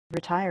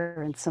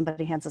retire and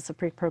somebody hands us a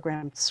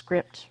pre-programmed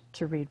script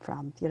to read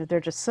from. You know, there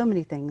are just so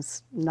many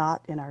things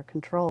not in our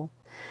control.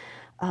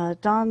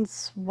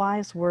 Don's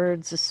wise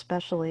words,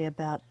 especially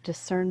about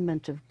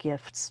discernment of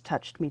gifts,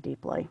 touched me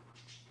deeply.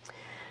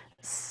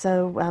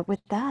 So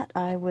with that,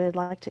 I would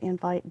like to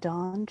invite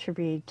Don to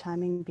read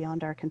Timing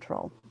Beyond Our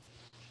Control.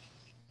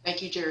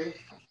 Thank you, Jerri.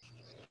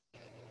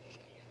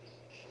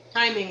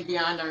 Timing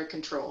beyond our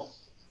control.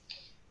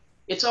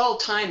 It's all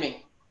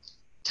timing,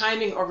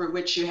 timing over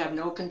which you have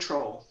no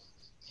control.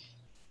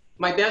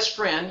 My best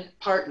friend,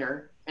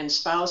 partner, and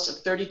spouse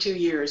of 32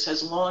 years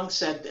has long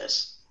said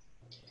this.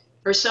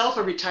 Herself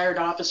a retired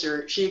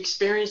officer, she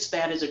experienced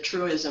that as a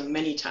truism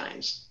many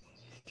times.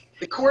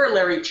 The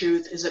corollary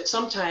truth is that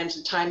sometimes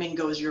the timing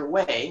goes your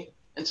way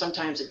and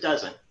sometimes it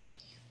doesn't.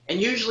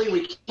 And usually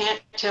we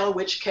can't tell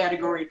which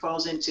category it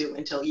falls into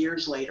until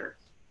years later.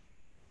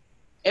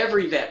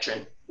 Every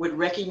veteran would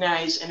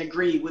recognize and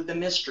agree with the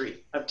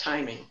mystery of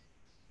timing.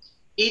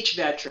 Each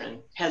veteran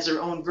has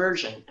their own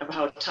version of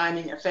how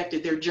timing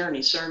affected their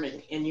journey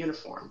serving in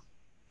uniform.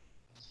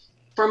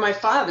 For my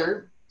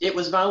father, it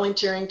was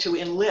volunteering to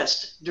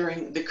enlist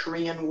during the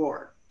Korean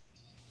War.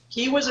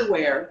 He was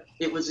aware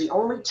it was the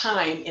only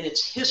time in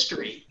its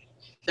history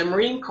the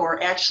Marine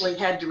Corps actually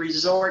had to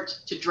resort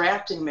to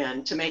drafting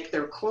men to make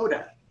their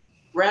quota,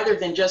 rather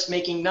than just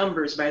making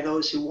numbers by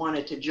those who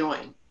wanted to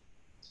join.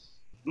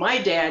 My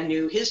dad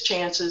knew his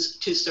chances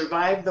to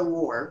survive the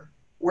war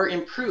were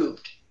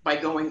improved by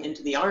going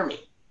into the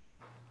Army.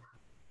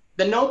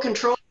 The no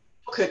control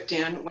kicked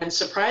in when,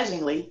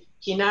 surprisingly,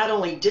 he not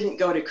only didn't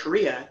go to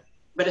Korea,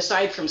 but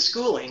aside from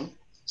schooling,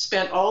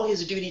 spent all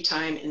his duty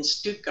time in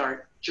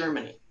Stuttgart,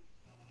 Germany.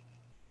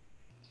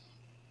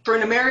 For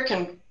an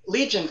American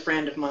Legion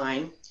friend of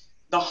mine,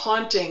 the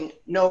haunting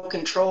no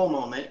control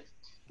moment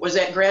was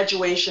at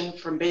graduation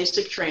from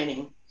basic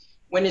training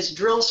when his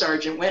drill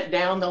sergeant went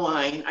down the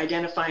line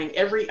identifying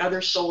every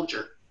other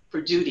soldier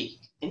for duty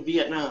in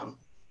Vietnam.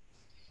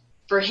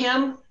 For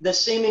him, the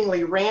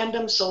seemingly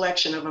random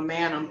selection of a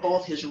man on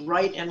both his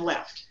right and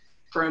left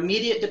for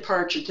immediate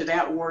departure to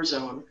that war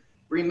zone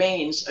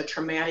remains a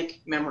traumatic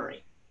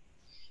memory.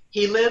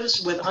 He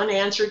lives with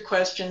unanswered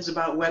questions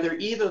about whether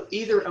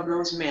either of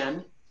those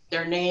men,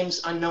 their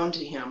names unknown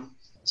to him,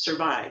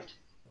 survived.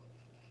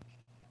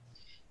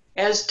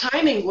 As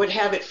timing would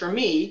have it for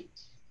me,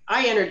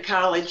 I entered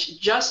college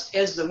just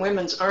as the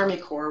Women's Army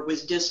Corps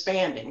was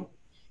disbanding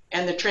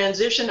and the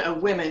transition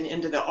of women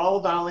into the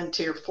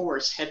all-volunteer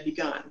force had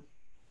begun.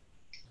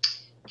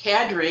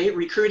 Cadre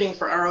recruiting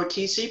for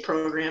ROTC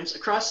programs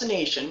across the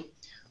nation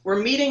were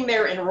meeting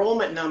their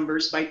enrollment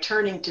numbers by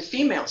turning to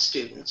female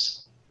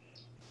students.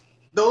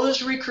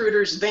 Those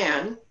recruiters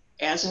then,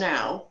 as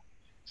now,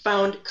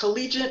 found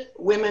collegiate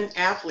women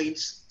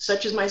athletes,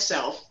 such as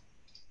myself,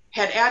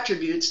 had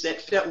attributes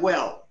that fit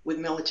well with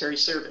military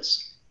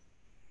service.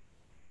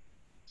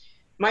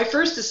 My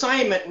first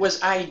assignment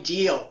was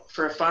ideal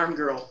for a farm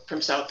girl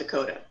from South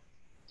Dakota.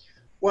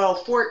 While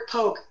Fort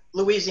Polk,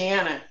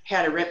 Louisiana,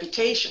 had a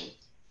reputation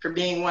for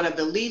being one of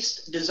the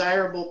least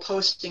desirable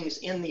postings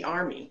in the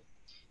Army,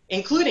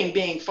 including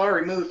being far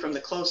removed from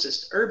the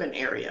closest urban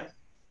area,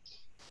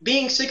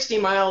 being 60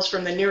 miles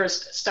from the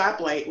nearest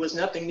stoplight was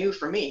nothing new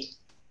for me.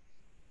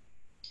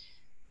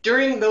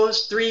 During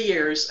those 3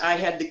 years, I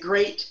had the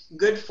great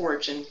good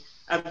fortune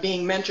of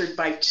being mentored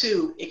by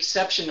two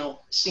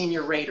exceptional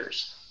senior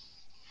raters.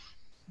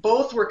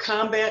 Both were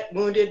combat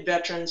wounded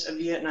veterans of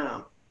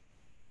Vietnam.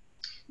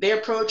 They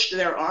approached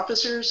their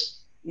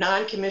officers,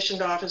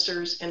 non-commissioned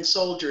officers, and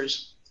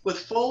soldiers with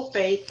full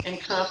faith and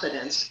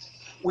confidence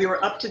we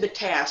were up to the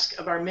task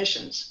of our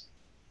missions,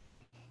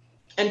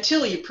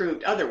 until you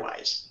proved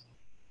otherwise.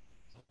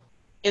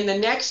 In the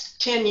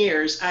next 10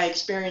 years, I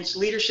experienced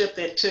leadership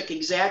that took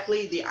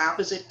exactly the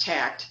opposite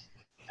tact,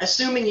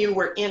 assuming you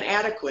were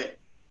inadequate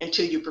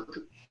until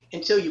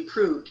you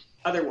proved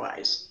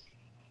otherwise.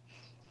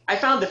 I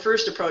found the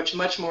first approach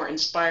much more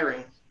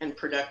inspiring and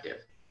productive.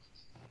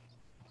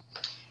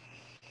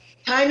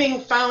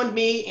 Timing found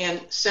me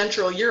in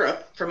Central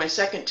Europe for my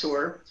second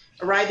tour,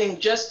 arriving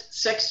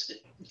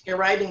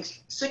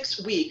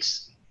 6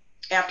 weeks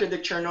after the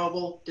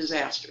Chernobyl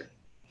disaster.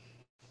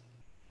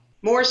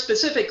 More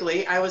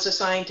specifically, I was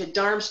assigned to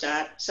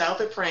Darmstadt,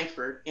 south of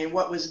Frankfurt, in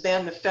what was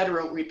then the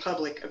Federal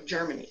Republic of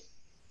Germany.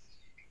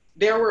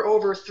 There were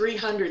over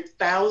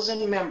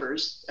 300,000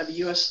 members of the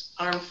U.S.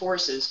 Armed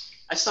Forces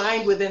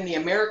assigned within the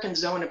American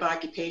zone of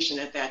occupation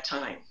at that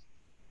time.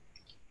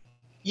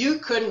 You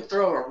couldn't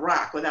throw a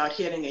rock without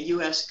hitting a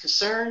U.S.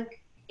 caserne,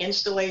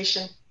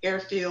 installation,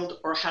 airfield,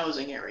 or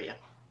housing area.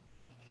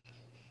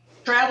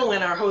 Travel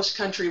in our host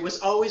country was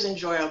always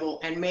enjoyable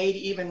and made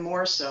even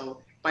more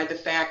so by the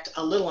fact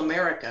a little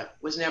America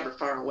was never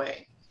far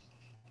away.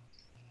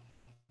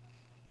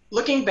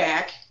 Looking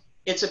back,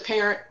 it's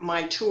apparent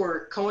my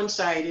tour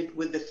coincided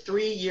with the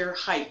 3-year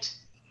height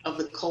of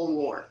the Cold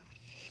War.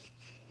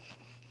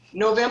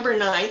 November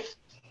 9th,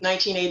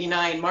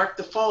 1989 marked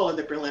the fall of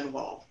the Berlin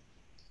Wall.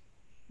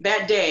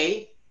 That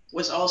day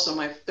was also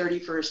my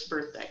 31st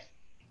birthday.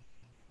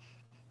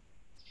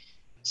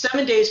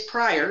 7 days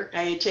prior,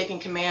 I had taken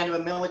command of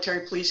a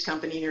military police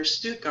company near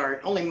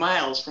Stuttgart, only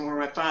miles from where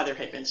my father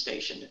had been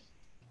stationed.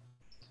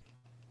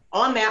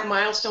 On that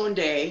milestone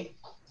day,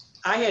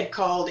 I had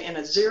called in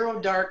a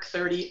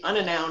 0-dark-30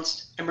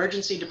 unannounced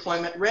emergency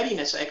deployment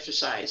readiness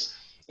exercise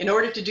in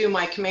order to do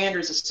my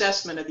commander's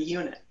assessment of the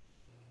unit.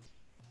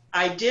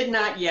 I did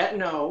not yet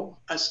know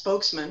a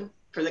spokesman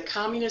for the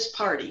Communist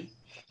Party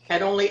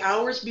had only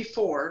hours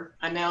before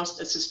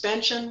announced a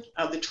suspension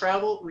of the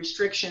travel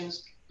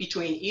restrictions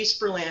between East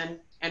Berlin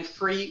and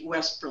Free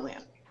West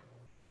Berlin.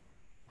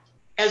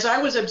 As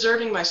I was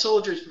observing my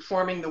soldiers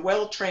performing the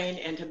well-trained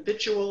and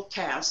habitual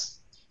tasks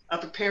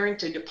of preparing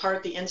to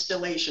depart the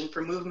installation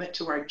for movement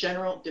to our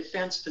general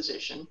defense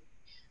position,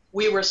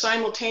 we were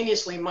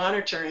simultaneously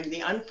monitoring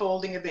the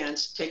unfolding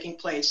events taking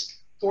place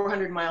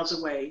 400 miles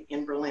away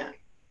in Berlin.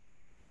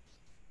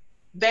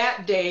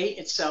 That day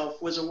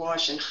itself was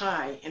awash in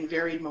high and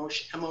varied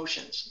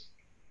emotions.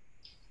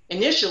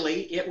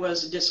 Initially, it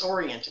was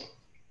disorienting.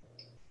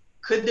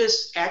 Could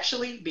this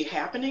actually be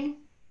happening?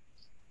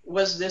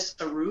 Was this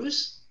a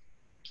ruse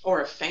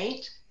or a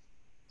feint?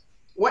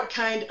 What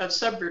kind of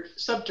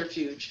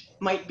subterfuge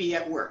might be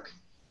at work?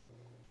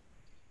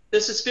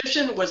 The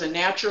suspicion was a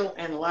natural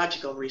and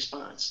logical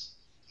response.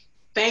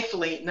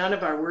 Thankfully, none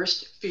of our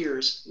worst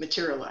fears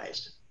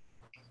materialized.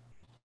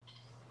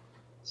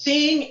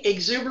 Seeing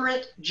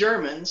exuberant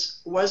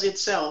Germans was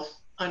itself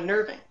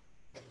unnerving.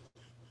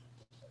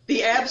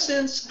 The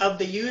absence of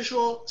the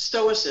usual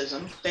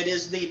stoicism, that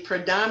is the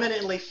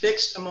predominantly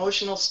fixed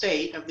emotional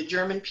state of the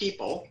German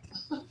people,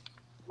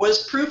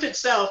 was proof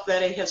itself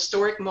that a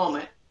historic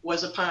moment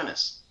was upon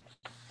us.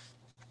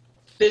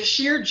 The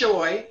sheer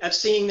joy of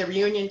seeing the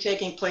reunion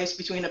taking place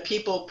between a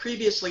people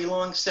previously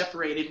long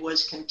separated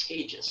was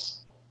contagious.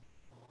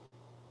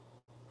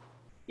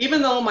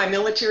 Even though my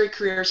military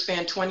career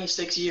spanned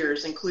 26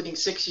 years, including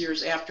 6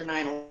 years after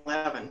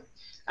 9/11,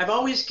 I've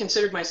always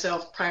considered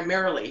myself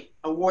primarily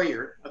a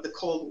warrior of the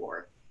Cold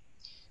War.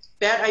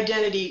 That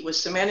identity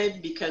was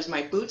cemented because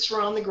my boots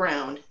were on the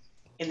ground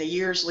in the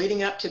years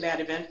leading up to that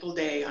eventful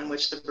day on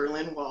which the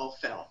Berlin Wall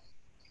fell.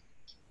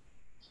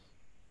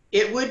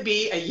 It would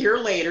be a year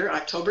later,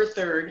 October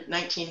 3rd,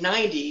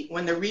 1990,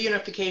 when the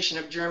reunification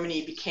of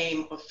Germany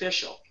became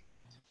official,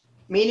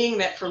 meaning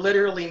that for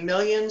literally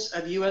millions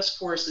of US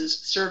forces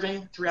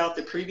serving throughout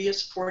the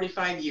previous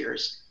 45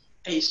 years,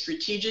 a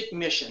strategic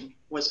mission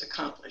was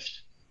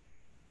accomplished.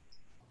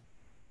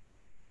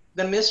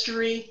 The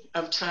mystery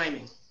of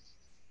timing.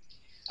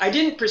 I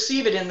didn't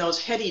perceive it in those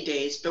heady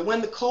days, but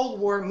when the Cold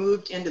War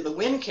moved into the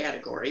win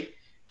category,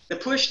 the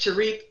push to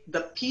reap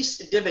the peace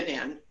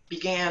dividend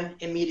began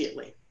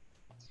immediately.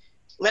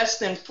 Less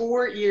than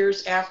 4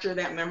 years after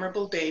that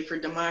memorable day for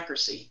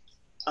democracy,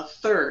 a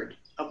third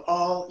of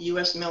all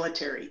US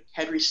military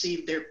had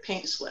received their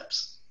pink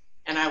slips,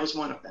 and I was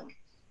one of them.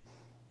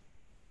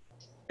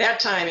 That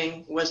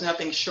timing was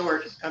nothing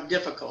short of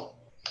difficult.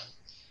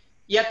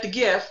 Yet the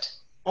gift,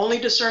 only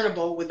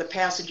discernible with the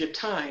passage of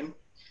time,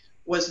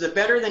 was the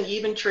better than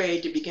even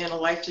trade to begin a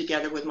life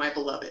together with my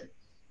beloved.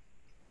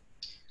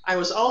 I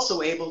was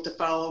also able to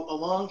follow a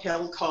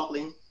long-held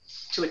calling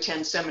to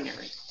attend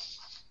seminary.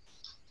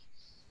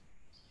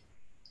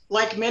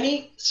 Like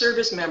many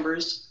service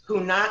members who,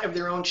 not of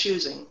their own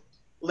choosing,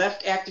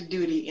 left active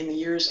duty in the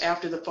years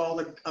after the fall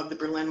of the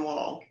Berlin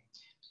Wall,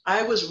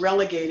 I was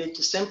relegated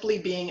to simply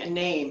being a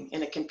name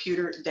in a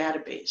computer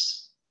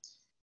database.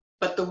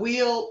 But the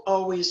wheel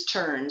always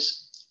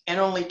turns, and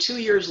only 2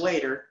 years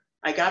later,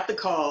 I got the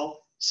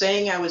call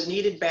saying I was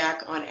needed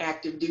back on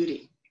active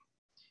duty.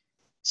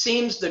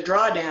 Seems the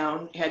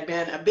drawdown had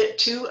been a bit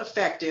too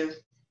effective,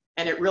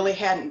 and it really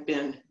hadn't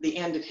been the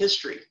end of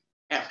history,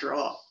 after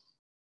all.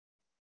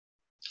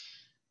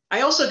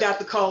 I also got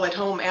the call at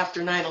home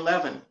after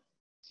 9/11.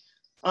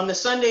 On the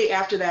Sunday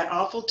after that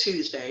awful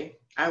Tuesday,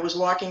 I was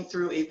walking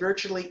through a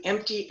virtually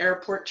empty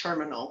airport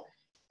terminal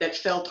that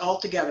felt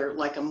altogether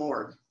like a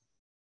morgue.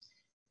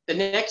 The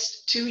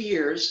next 2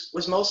 years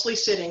was mostly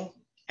sitting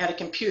at a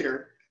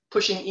computer,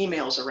 pushing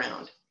emails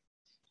around.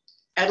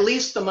 At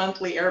least the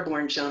monthly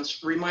airborne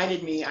jumps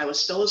reminded me I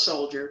was still a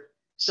soldier,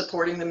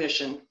 supporting the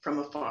mission from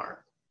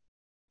afar.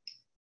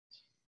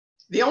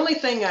 The only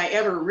thing I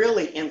ever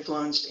really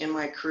influenced in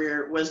my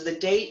career was the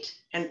date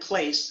and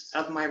place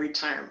of my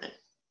retirement.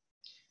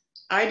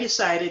 I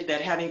decided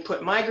that having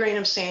put my grain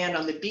of sand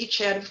on the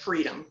beachhead of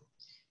freedom,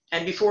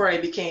 and before I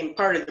became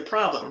part of the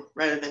problem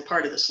rather than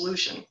part of the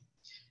solution,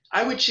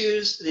 I would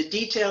choose the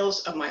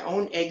details of my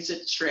own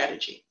exit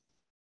strategy.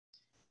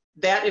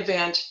 That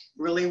event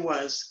really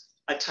was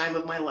a time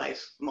of my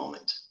life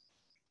moment.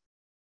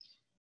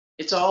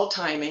 It's all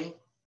timing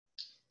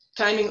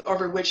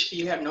over which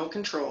you have no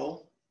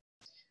control.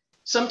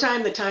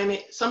 Sometimes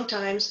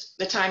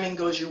the timing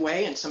goes your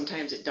way and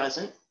sometimes it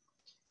doesn't.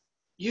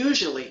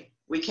 Usually,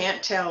 we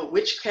can't tell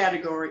which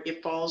category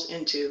it falls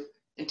into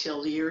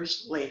until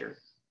years later.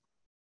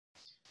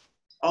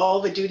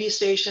 All the duty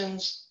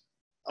stations,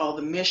 all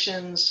the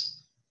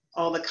missions,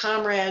 all the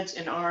comrades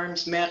in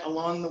arms met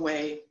along the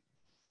way.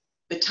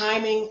 The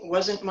timing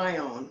wasn't my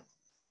own,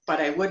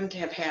 but I wouldn't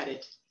have had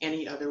it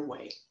any other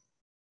way.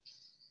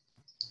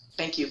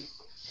 Thank you.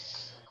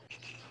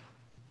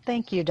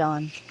 Thank you,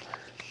 Dawn.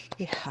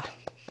 Yeah.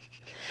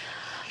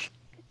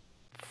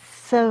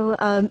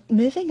 So,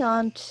 moving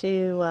on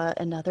to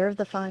another of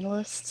the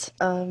finalists,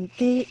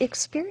 the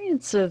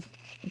experience of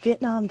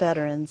Vietnam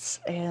veterans,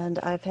 and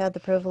I've had the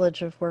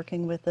privilege of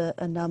working with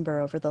a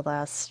number over the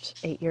last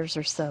 8 years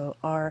or so,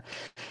 are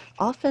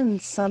often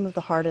some of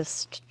the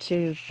hardest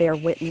to bear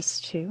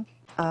witness to.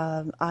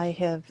 I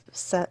have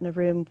sat in a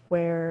room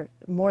where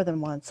more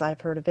than once I've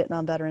heard a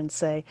Vietnam veteran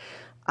say,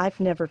 "I've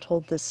never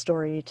told this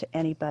story to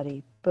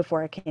anybody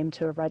before I came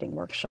to a writing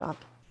workshop."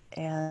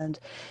 And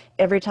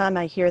every time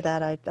I hear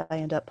that, I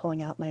end up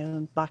pulling out my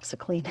own box of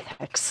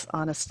Kleenex,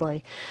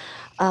 honestly.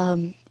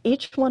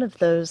 Each one of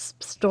those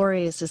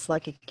stories is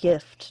like a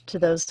gift to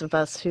those of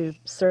us who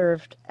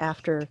served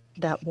after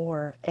that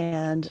war.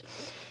 And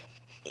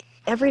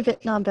every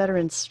Vietnam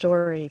veteran's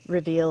story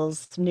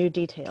reveals new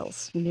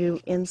details, new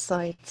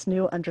insights,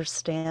 new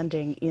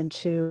understanding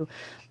into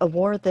a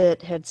war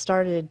that had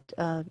started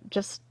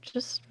just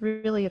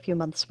really a few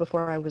months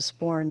before I was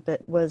born,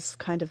 but was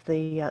kind of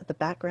the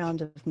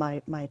background of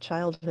my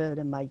childhood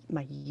and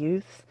my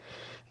youth.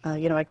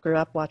 I grew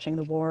up watching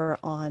the war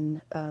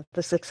on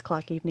the 6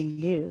 o'clock evening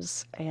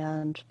news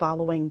and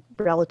following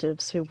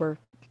relatives who were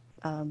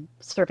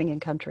serving in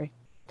country.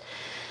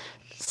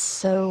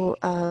 So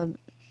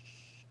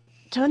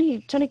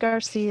Tony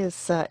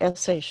Garcia's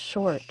essay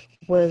short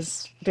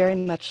was very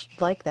much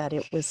like that.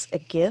 It was a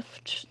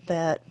gift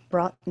that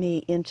brought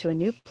me into a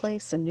new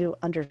place, a new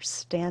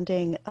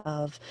understanding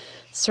of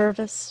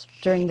service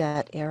during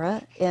that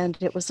era, and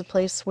it was a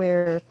place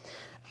where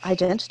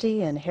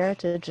identity and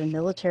heritage and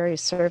military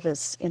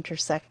service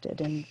intersected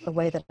in a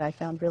way that I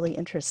found really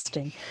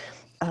interesting.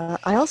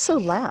 I also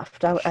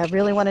laughed. I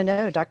really want to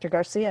know, Dr.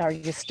 Garcia, are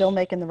you still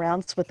making the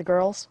rounds with the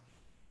girls?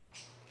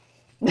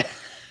 No.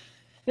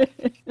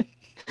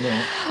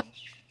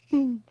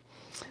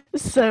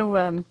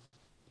 So,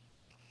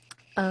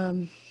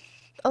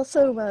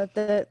 also,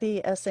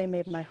 the essay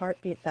made my heart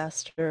beat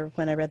faster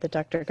when I read that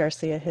Dr.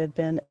 Garcia had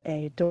been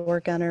a door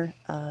gunner.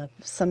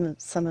 Some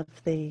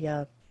of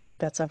the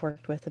vets I've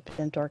worked with have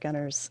been door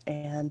gunners,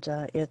 and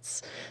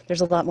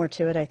there's a lot more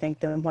to it, I think,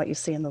 than what you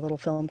see in the little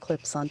film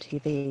clips on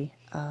TV.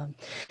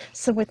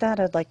 So with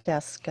that, I'd like to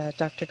ask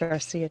Dr.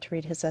 Garcia to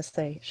read his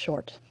essay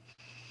short.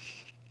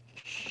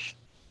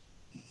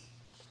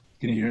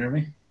 Can you hear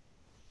me?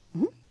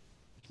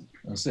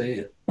 Mm-hmm. I'll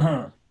say,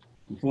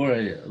 before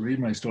I read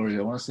my story,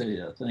 I want to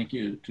say thank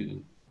you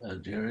to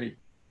Jerri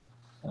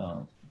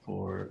and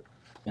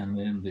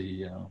then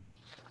the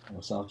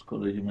South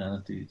Dakota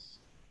Humanities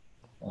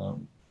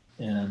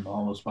and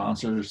all the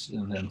sponsors,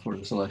 and then for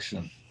the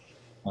selection.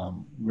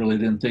 Really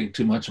didn't think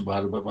too much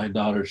about it, but my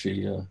daughter,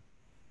 she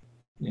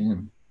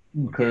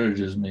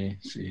encourages me.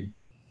 She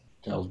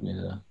tells me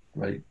to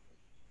write.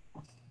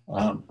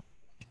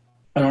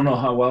 I don't know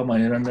how well my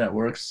internet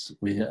works.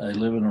 I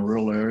live in a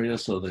rural area,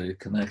 so the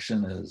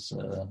connection is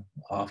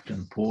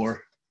often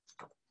poor.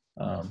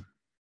 I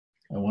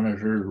wanted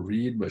her to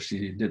read, but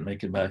she didn't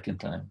make it back in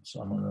time.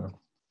 So I'm going to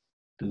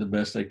do the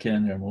best I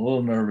can here. I'm a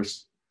little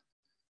nervous.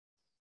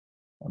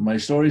 My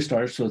story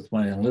starts with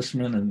my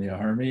enlistment in the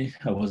Army.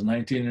 I was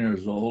 19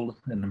 years old,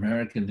 an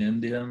American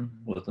Indian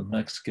with a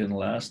Mexican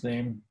last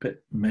name,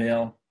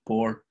 male,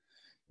 poor,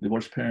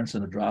 divorced parents,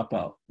 and a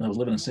dropout. I was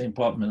living in St.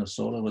 Paul,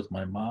 Minnesota with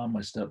my mom,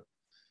 my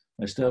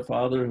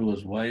stepfather, who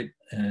was white,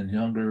 and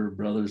younger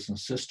brothers and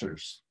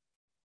sisters.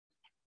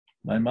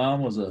 My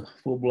mom was a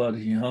full-blood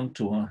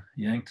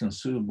Yankton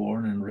Sioux,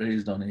 born and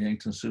raised on the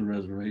Yankton Sioux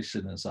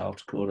Reservation in South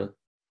Dakota.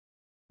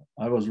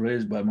 I was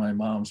raised by my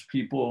mom's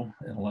people,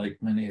 and like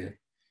many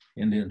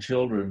Indian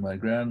children, my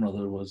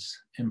grandmother was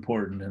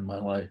important in my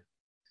life.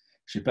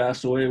 She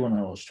passed away when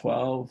I was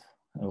 12.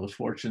 I was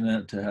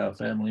fortunate to have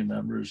family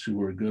members who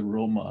were good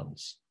role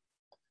models.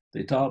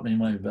 They taught me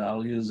my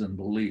values and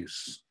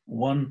beliefs.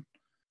 One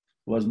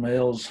was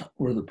males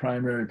were the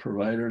primary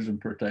providers and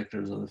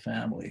protectors of the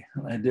family.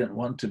 I didn't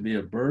want to be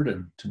a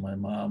burden to my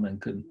mom and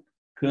could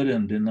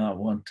and did not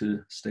want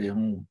to stay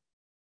home.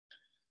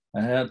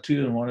 I had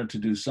to and wanted to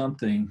do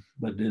something,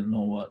 but didn't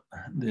know what.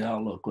 The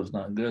outlook was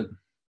not good.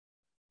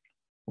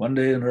 One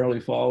day in early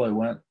fall, I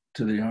went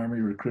to the Army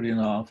recruiting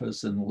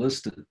office and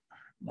enlisted.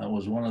 I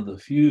was one of the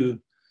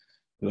few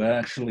who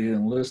actually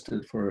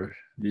enlisted for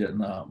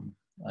Vietnam.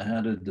 I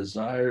had a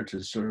desire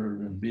to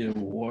serve and be a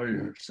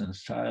warrior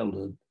since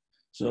childhood,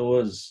 so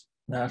it was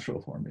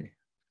natural for me.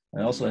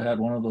 I also had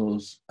one of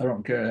those I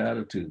don't care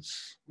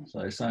attitudes, so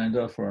I signed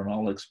up for an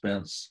all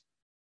expense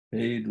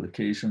paid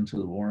vacation to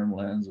the warm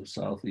lands of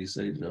Southeast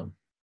Asia.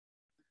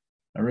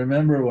 I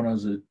remember when I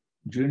was a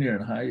junior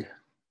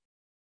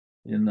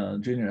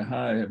in junior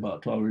high,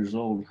 about 12 years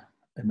old,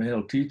 a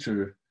male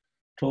teacher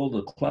told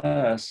the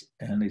class,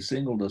 and he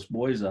singled us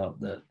boys out,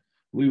 that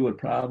we would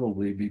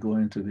probably be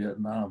going to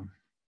Vietnam.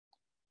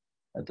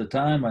 At the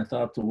time, I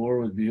thought the war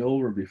would be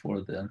over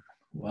before then.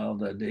 Well,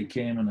 that day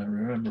came, and I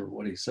remember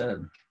what he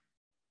said.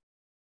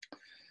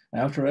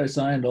 After I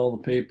signed all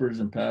the papers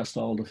and passed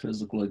all the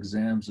physical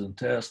exams and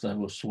tests, I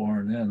was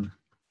sworn in.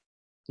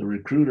 The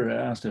recruiter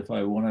asked if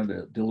I wanted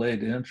a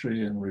delayed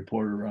entry and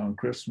report around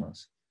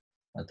Christmas.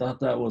 I thought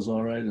that was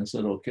all right and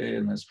said okay,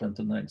 and I spent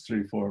the next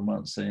 3-4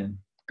 months saying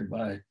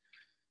goodbye,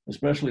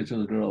 especially to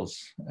the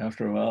girls.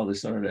 After a while, they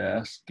started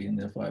asking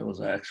if I was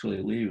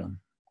actually leaving.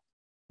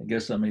 I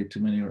guess I made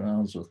too many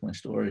rounds with my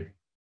story.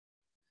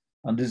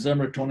 On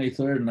December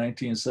 23rd,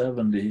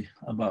 1970,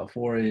 about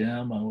 4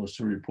 a.m., I was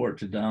to report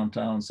to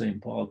downtown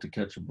St. Paul to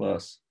catch a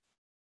bus.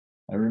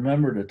 I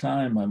remembered a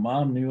time my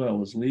mom knew I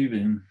was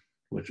leaving,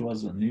 which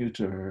wasn't new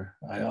to her.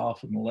 I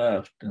often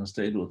left and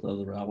stayed with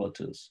other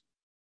relatives.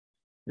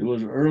 It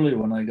was early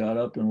when I got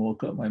up and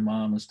woke up my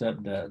mom and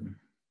stepdad.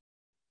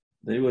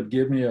 They would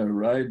give me a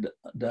ride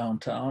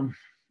downtown.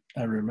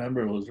 I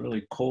remember it was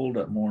really cold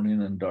that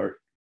morning and dark.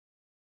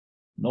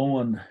 No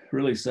one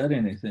really said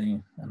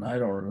anything, and I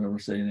don't remember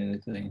saying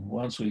anything.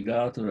 Once we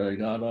got there, I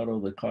got out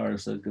of the car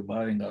and said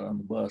goodbye and got on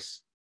the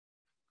bus.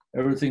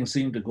 Everything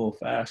seemed to go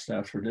fast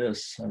after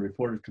this. I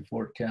reported to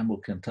Fort Campbell,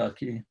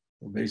 Kentucky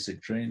for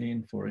basic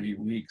training for 8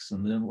 weeks,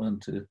 and then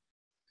went to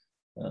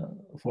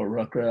Fort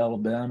Rucker,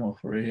 Alabama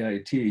for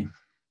AIT,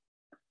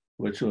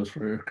 which was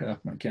for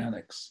aircraft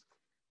mechanics.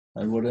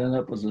 I would end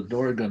up as a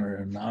door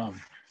gunner in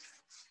Nam.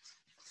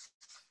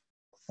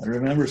 I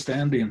remember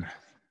standing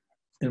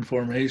in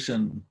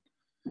formation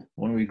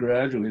when we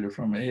graduated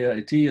from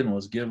AIT and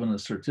was given a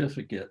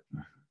certificate.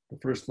 The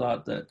first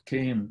thought that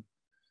came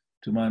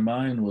to my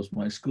mind was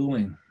my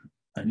schooling.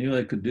 I knew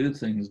I could do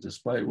things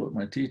despite what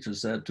my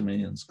teachers said to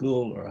me in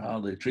school or how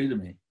they treated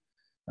me.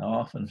 I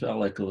often felt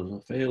like I was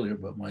a failure,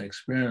 but my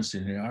experience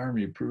in the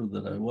Army proved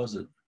that I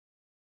wasn't.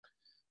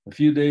 A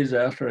few days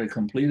after I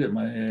completed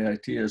my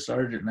AIT, a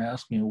sergeant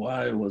asked me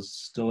why I was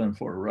still in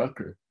Fort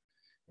Rucker.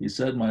 He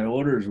said my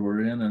orders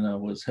were in and I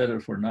was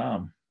headed for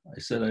Nam. I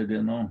said I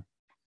didn't know.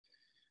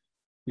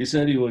 He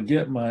said he would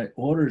get my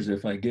orders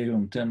if I gave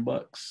him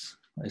 $10.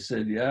 I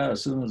said, yeah,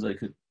 as soon as I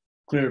could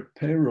clear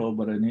payroll,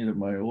 but I needed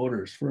my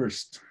orders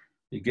first.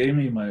 He gave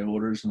me my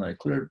orders and I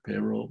cleared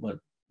payroll, but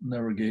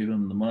never gave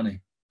him the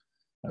money.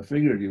 I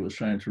figured he was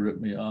trying to rip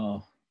me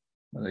off,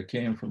 but I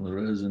came from the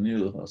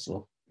residue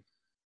hustle.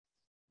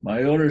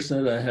 My order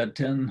said I had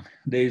 10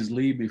 days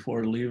leave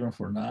before leaving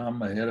for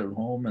Nam. I headed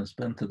home and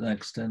spent the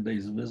next 10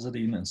 days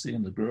visiting and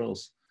seeing the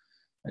girls.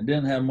 I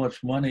didn't have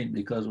much money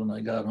because when I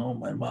got home,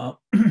 my mom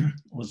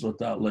was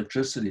without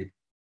electricity.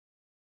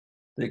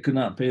 They could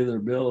not pay their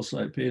bills, so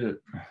I paid it,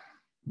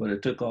 but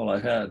it took all I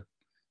had.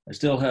 I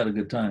still had a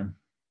good time.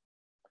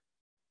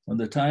 When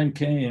the time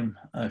came,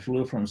 I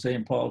flew from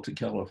St. Paul to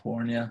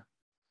California.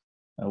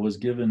 I was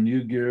given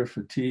new gear,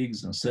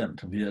 fatigues, and sent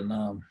to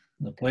Vietnam.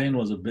 The plane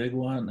was a big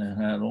one and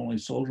had only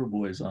soldier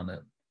boys on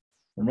it.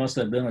 There must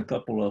have been a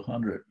couple of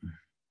hundred.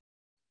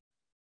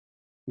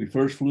 We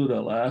first flew to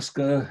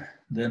Alaska,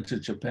 then to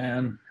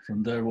Japan.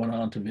 From there, went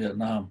on to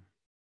Vietnam.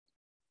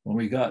 When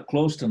we got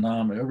close to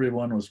Nam,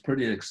 everyone was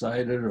pretty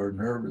excited or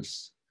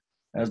nervous.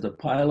 As the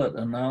pilot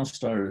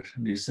announced our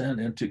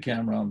descent into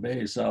Cam Ranh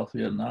Bay, South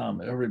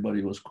Vietnam,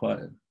 everybody was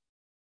quiet.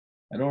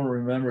 I don't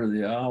remember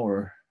the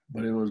hour,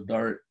 but it was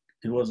dark.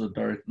 It was a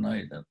dark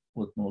night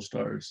with no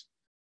stars.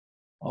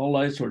 All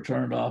lights were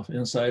turned off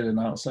inside and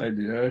outside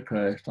the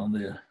aircraft on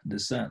the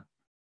descent.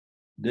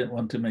 Didn't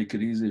want to make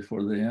it easy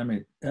for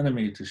the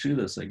enemy to shoot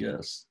us, I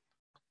guess.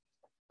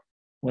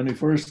 When we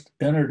first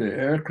entered the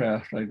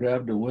aircraft, I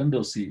grabbed a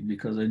window seat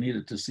because I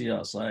needed to see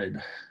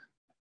outside.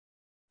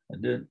 I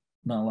did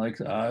not like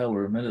the aisle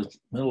or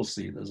middle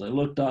seat. As I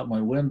looked out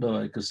my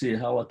window, I could see a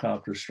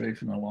helicopter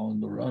strafing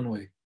along the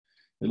runway.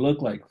 It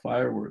looked like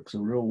fireworks, a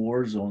real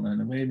war zone,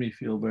 and it made me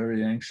feel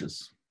very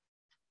anxious.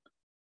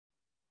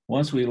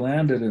 Once we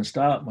landed and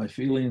stopped, my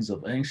feelings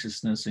of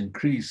anxiousness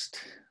increased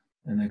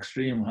an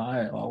extreme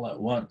high all at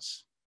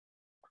once.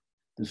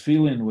 This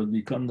feeling would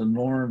become the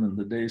norm in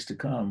the days to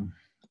come.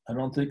 I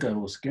don't think I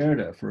was scared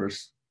at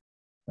first.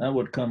 That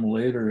would come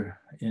later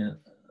in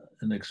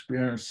an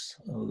experience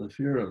of the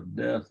fear of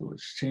death,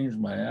 which changed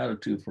my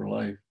attitude for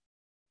life.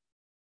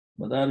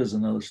 But that is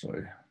another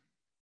story.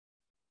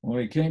 When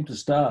we came to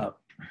stop,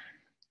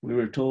 we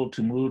were told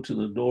to move to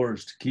the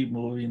doors, to keep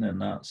moving and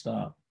not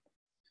stop.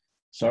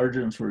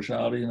 Sergeants were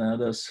shouting at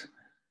us,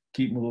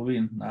 keep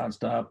moving, not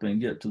stop,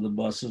 and get to the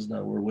buses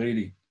that were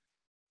waiting.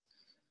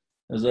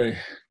 As I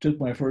took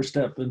my first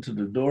step into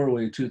the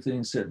doorway, two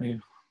things hit me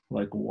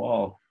like a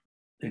wall.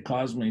 It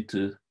caused me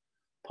to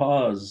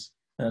pause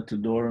at the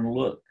door and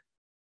look.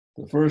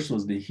 The first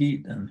was the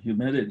heat and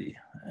humidity.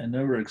 I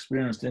never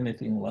experienced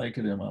anything like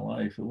it in my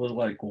life. It was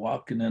like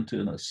walking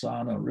into a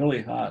sauna,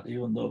 really hot,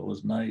 even though it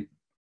was night.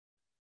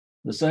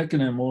 The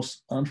second and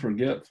most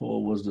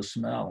unforgettable was the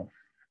smell.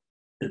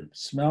 It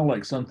smelled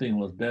like something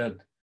was dead.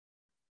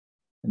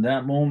 In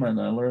that moment,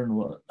 I learned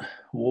what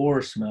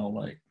war smelled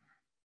like.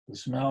 The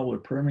smell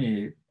would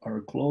permeate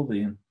our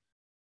clothing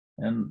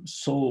and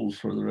souls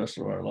for the rest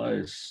of our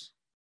lives.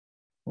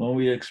 When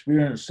we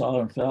experienced,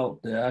 saw, and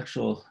felt the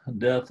actual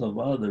death of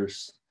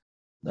others,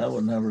 that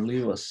would never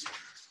leave us.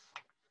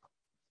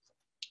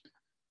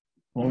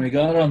 When we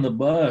got on the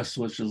bus,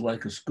 which is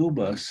like a school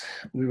bus,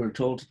 we were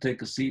told to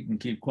take a seat and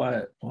keep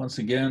quiet. Once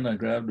again, I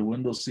grabbed a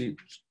window seat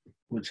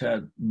which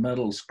had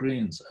metal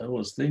screens. I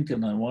was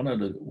thinking I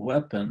wanted a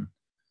weapon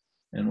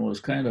and was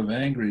kind of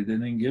angry. They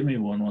didn't give me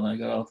one when I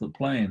got off the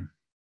plane.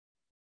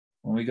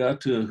 When we got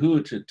to a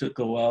hooch, it took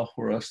a while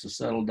for us to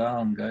settle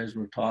down. Guys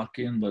were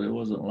talking, but it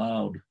wasn't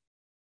loud.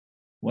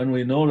 When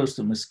we noticed,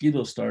 a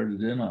mosquito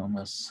started in on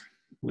us,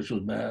 which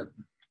was bad.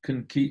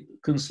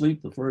 Couldn't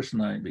sleep the first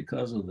night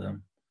because of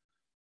them.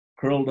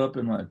 Curled up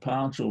in my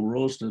poncho,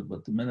 roasted,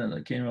 but the minute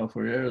I came out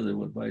for air, they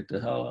would bite the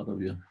hell out of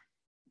you.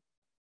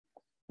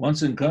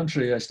 Once in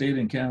country, I stayed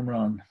in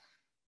Cameron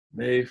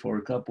Bay for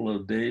a couple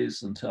of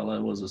days until I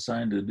was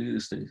assigned to a duty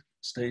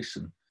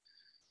station.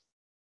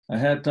 I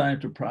had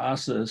time to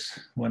process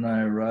when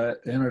I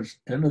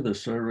entered the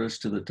service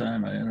to the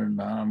time I entered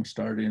Nam,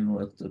 starting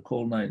with the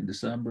cold night in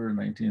December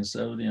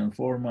 1970, and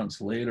 4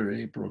 months later,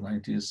 April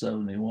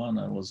 1971,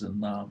 I was in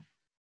Nam.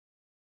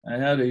 I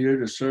had a year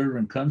to serve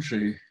in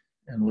country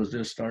and was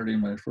just starting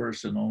my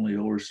first and only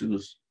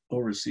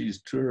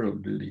overseas tour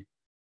of duty.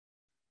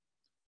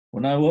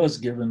 When I was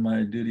given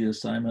my duty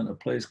assignment, a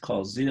place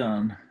called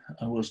Zion,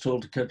 I was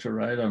told to catch a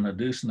ride on a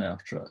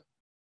doosanap truck,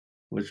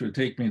 which would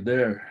take me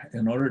there.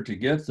 In order to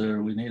get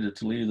there, we needed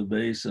to leave the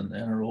base and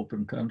enter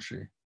open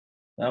country.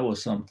 That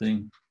was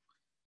something,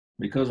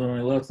 because when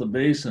we left the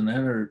base and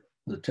entered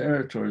the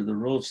territory, the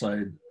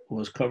roadside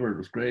was covered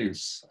with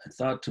graves. I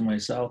thought to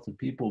myself, the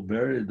people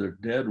buried their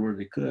dead where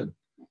they could.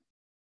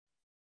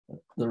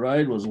 The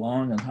ride was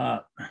long and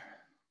hot.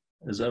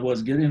 As I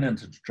was getting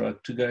into the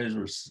truck, two guys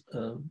were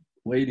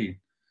waiting.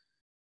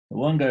 The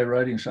one guy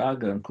riding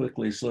shotgun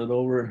quickly slid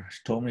over,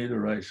 told me to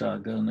ride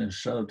shotgun, and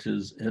shoved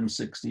his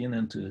M16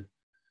 into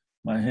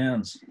my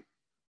hands,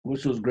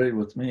 which was great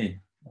with me.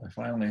 I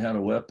finally had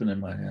a weapon in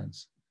my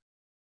hands.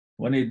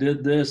 When he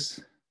did this,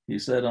 he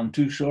said, "I'm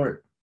too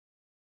short."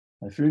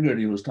 I figured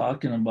he was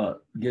talking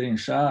about getting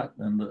shot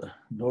and the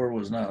door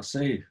was not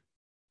safe.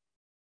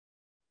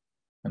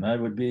 And I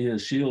would be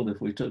his shield if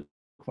we took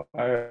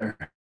fire.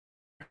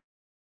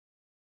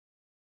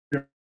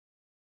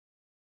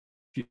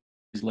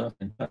 He's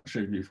left in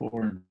country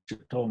before and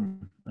shipped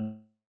home.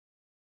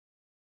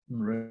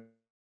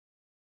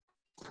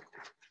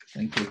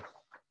 Thank you.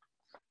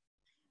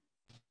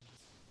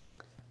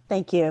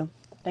 Thank you.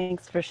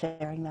 Thanks for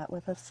sharing that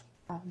with us.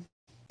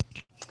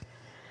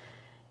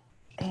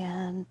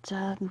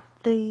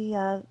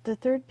 The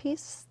third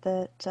piece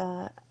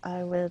that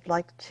I would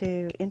like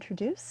to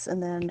introduce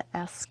and then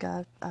ask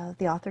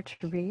the author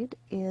to read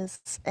is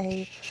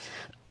a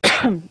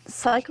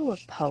cycle of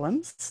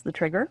poems, The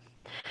Trigger.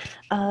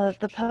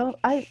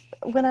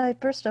 When I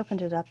first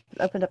opened up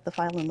the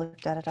file and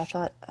looked at it, I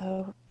thought,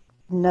 oh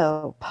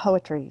no,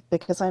 poetry,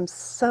 because I'm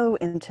so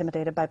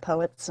intimidated by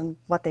poets and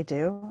what they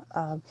do.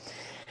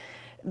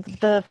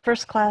 The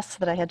first class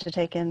that I had to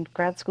take in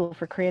grad school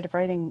for creative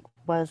writing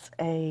was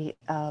a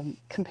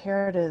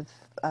comparative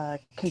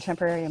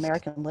contemporary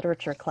American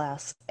literature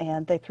class,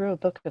 and they threw a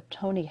book of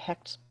Tony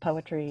Hecht's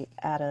poetry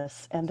at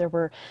us, and there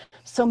were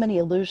so many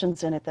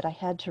allusions in it that I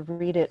had to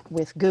read it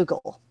with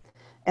Google.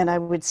 And I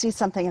would see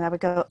something and I would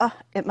go, oh,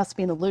 it must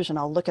be an illusion.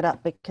 I'll look it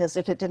up, because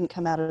if it didn't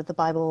come out of the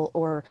Bible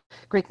or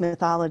Greek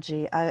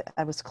mythology, I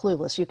was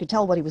clueless. You could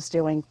tell what he was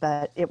doing,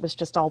 but it was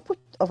just all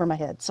over my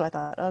head. So I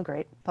thought, oh,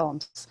 great,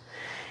 poems.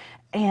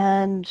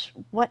 And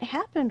what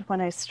happened when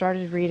I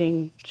started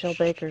reading Jill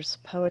Baker's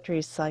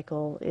poetry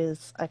cycle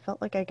is I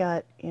felt like I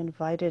got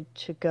invited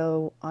to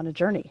go on a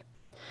journey.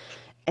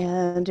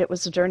 And it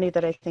was a journey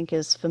that I think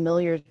is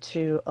familiar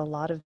to a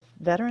lot of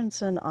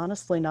veterans, and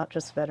honestly, not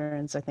just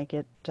veterans. I think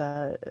it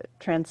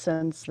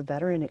transcends the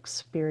veteran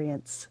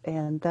experience,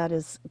 and that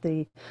is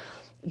the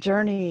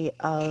journey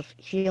of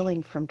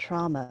healing from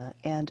trauma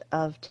and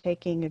of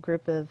taking a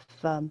group of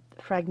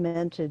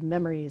fragmented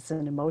memories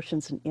and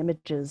emotions and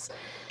images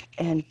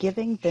and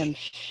giving them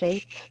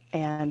shape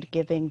and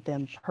giving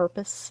them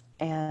purpose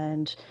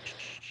and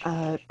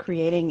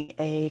creating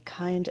a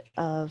kind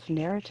of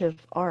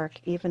narrative arc,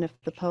 even if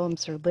the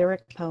poems are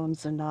lyric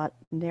poems and not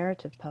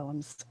narrative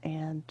poems.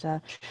 And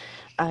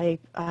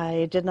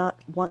I did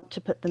not want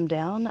to put them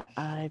down.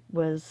 I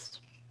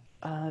was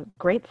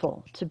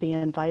grateful to be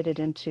invited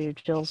into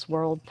Jill's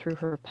world through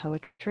her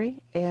poetry,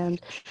 and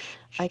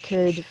I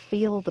could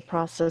feel the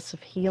process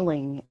of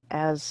healing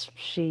as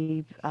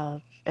she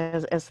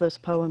as those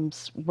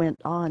poems went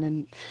on.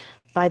 And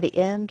by the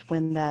end,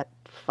 when that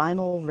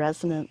final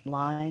resonant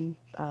line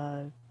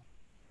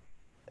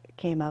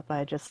came up,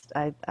 I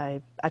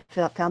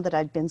found that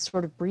I'd been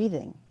sort of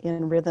breathing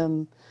in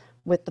rhythm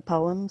with the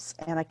poems,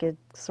 and I could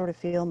sort of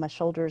feel my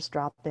shoulders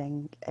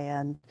dropping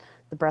and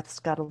the breaths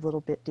got a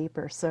little bit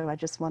deeper. So I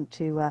just want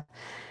to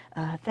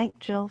thank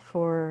Jill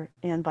for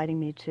inviting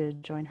me to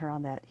join her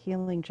on that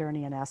healing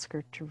journey and ask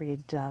her to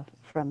read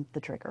from The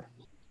Trigger.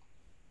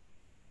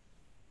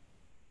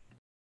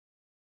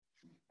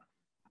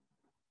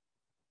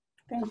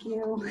 Thank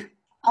you.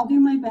 I'll do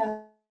my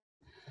best.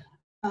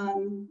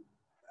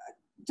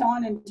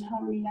 Dawn and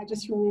Tony, I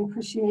just really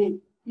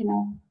appreciate,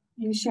 you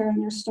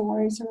sharing your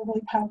stories. They're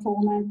really powerful,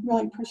 and I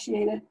really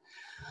appreciate it.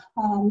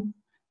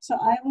 So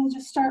I will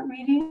just start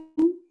reading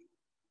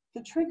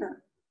The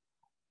Trigger.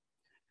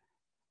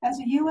 As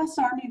a U.S.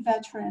 Army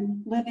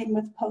veteran living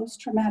with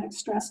post-traumatic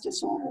stress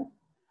disorder,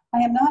 I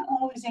am not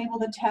always able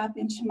to tap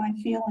into my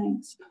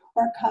feelings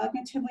or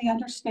cognitively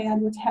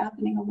understand what's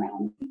happening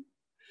around me.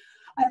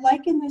 I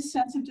liken this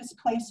sense of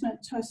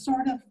displacement to a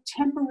sort of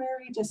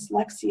temporary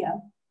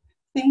dyslexia.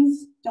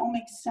 Things don't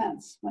make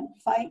sense when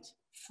fight,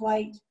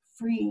 flight,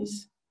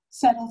 freeze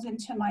settles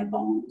into my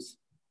bones.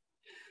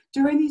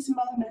 During these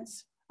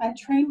moments, I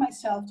train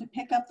myself to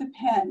pick up the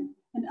pen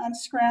and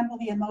unscramble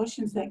the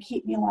emotions that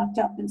keep me locked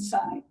up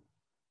inside.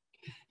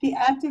 The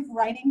act of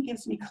writing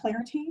gives me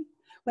clarity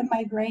when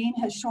my brain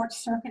has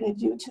short-circuited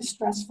due to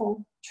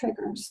stressful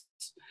triggers,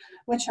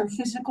 which are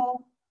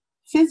physical,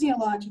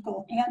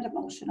 physiological, and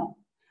emotional,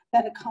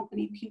 that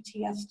accompany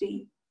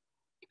PTSD.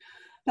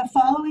 The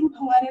following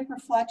poetic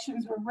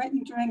reflections were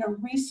written during a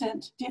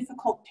recent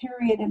difficult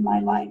period in my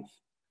life.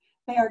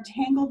 They are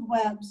tangled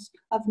webs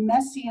of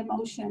messy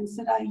emotions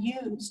that I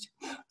used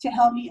to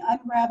help me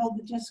unravel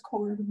the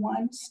discord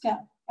one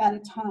step at a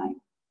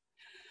time.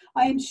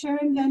 I am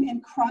sharing them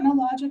in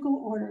chronological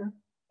order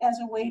as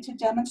a way to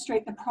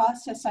demonstrate the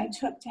process I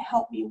took to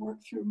help me work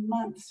through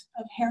months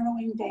of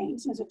harrowing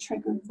days as a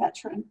triggered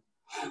veteran.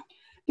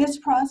 This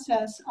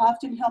process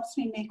often helps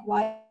me make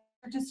wiser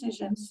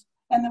decisions,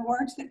 and the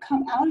words that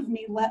come out of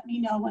me let me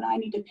know when I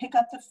need to pick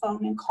up the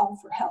phone and call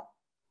for help.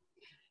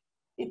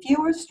 If you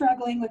are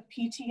struggling with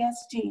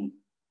PTSD,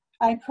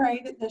 I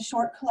pray that this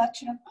short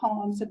collection of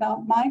poems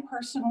about my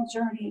personal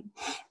journey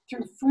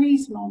through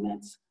freeze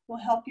moments will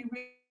help you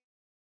realize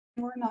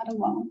you are not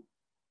alone.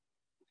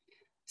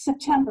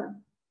 September,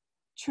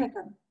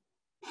 trigger.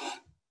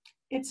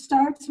 It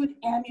starts with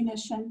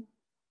ammunition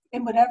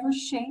in whatever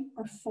shape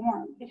or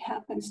form it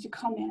happens to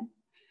come in.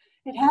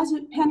 It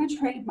hasn't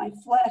penetrated my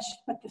flesh,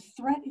 but the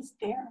threat is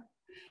there,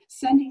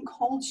 sending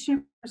cold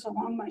shivers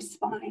along my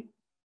spine.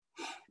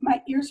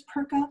 My ears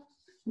perk up,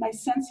 my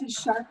senses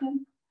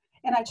sharpen,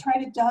 and I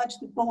try to dodge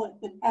the bullet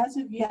that as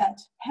of yet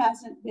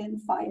hasn't been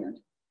fired.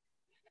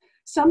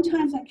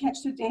 Sometimes I catch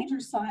the danger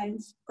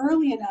signs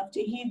early enough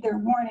to heed their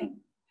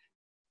warning,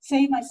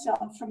 save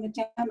myself from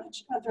the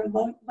damage of their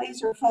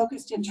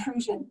laser-focused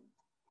intrusion.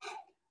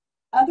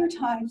 Other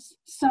times,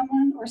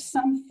 someone or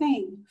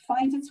something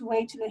finds its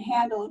way to the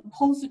handle and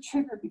pulls the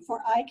trigger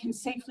before I can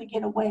safely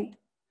get away.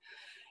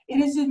 It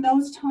is in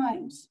those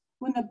times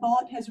when the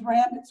bullet has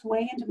rammed its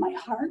way into my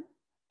heart,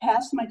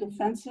 past my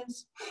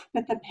defenses,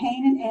 that the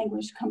pain and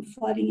anguish come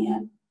flooding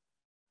in.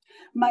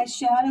 My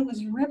shadow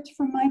is ripped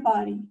from my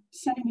body,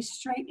 sending me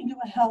straight into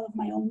a hell of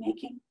my own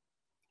making.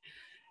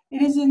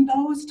 It is in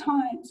those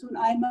times when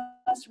I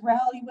must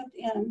rally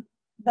within,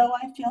 though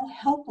I feel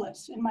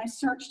helpless in my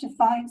search to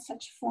find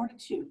such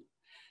fortitude,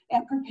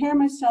 and prepare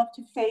myself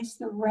to face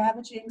the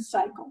ravaging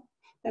cycle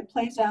that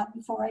plays out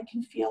before I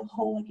can feel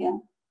whole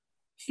again,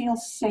 feel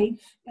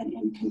safe and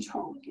in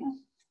control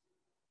again.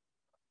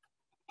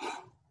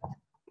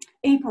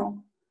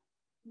 April,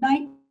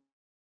 night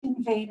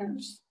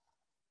invaders.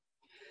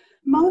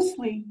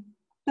 Mostly,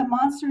 the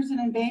monsters that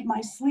invade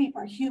my sleep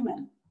are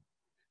human.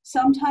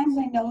 Sometimes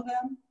I know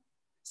them.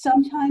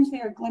 Sometimes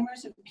they are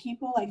glimmers of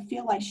people I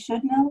feel I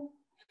should know.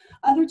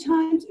 Other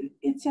times,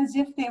 it's as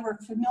if they were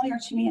familiar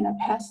to me in a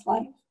past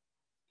life.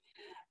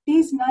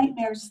 These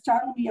nightmares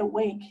startle me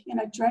awake in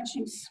a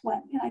drenching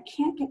sweat, and I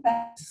can't get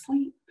back to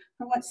sleep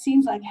for what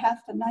seems like half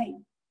the night.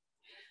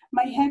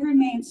 My head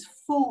remains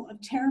full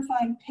of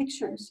terrifying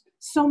pictures,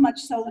 so much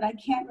so that I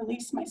can't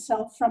release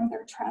myself from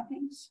their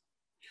trappings.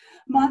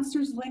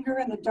 Monsters linger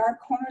in the dark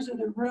corners of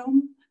the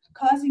room,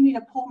 causing me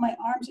to pull my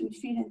arms and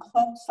feet in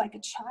close like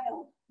a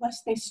child,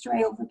 lest they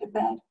stray over the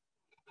bed.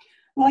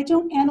 While I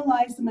don't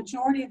analyze the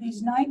majority of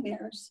these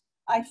nightmares,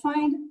 I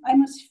find I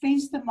must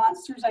face the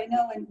monsters I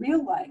know in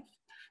real life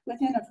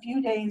within a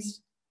few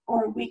days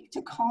or a week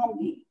to calm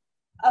me.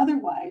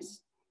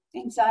 Otherwise,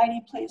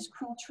 anxiety plays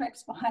cruel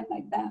tricks behind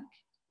my back,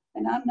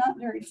 and I'm not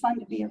very fun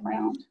to be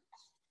around.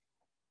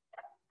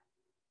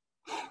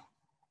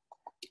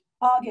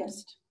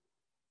 August,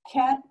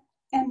 cat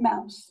and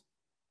mouse.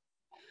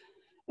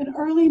 An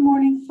early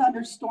morning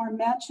thunderstorm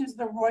matches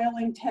the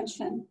roiling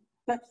tension,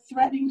 but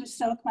threatening to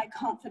soak my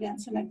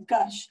confidence in a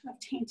gush of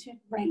tainted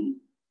rain.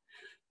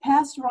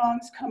 Past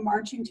wrongs come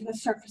marching to the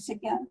surface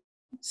again,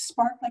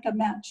 sparked like a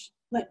match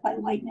lit by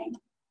lightning.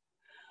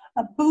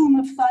 A boom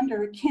of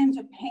thunder akin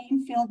to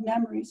pain-filled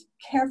memories,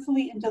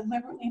 carefully and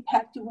deliberately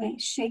packed away,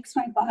 shakes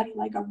my body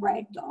like a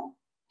rag doll.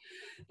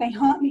 They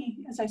haunt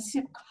me as I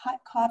sip hot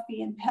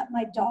coffee and pet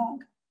my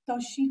dog, though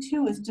she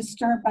too is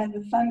disturbed by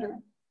the thunder.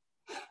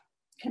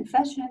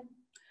 Confession,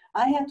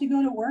 I have to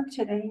go to work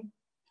today,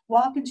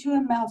 walk into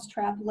a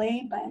mousetrap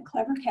laid by a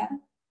clever cat.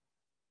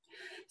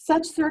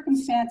 Such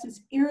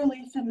circumstances,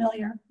 eerily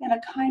familiar, and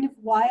a kind of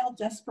wild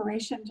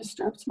desperation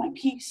disturbs my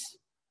peace.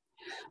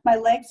 My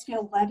legs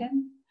feel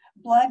leaden,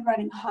 blood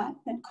running hot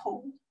and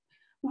cold.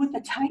 With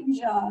a tightened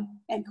jaw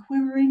and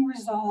quivering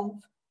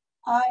resolve,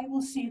 I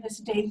will see this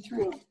day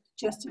through,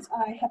 just as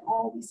I have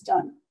always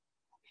done.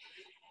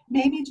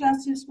 Maybe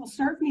justice will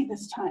serve me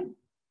this time,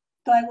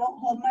 though I won't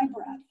hold my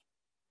breath.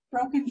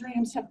 Broken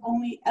dreams have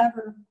only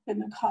ever been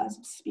the cause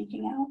of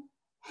speaking out.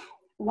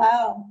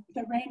 Wow,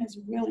 the rain is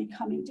really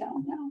coming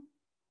down now.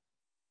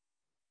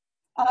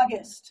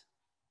 August,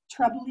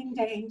 troubling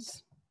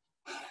days.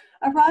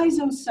 Arise,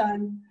 O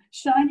sun,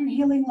 shine your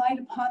healing light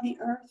upon the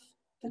earth,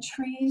 the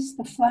trees,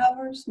 the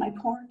flowers, my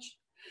porch.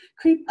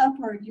 Creep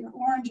upward your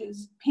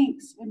oranges,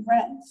 pinks, and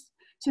reds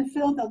to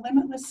fill the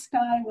limitless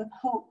sky with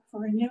hope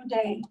for a new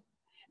day.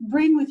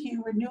 Bring with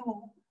you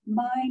renewal,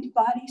 mind,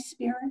 body,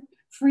 spirit,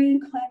 free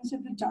and cleansed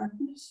of the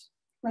darkness,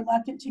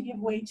 reluctant to give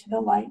way to the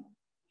light.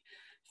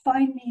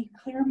 Find me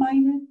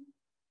clear-minded,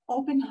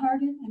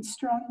 open-hearted, and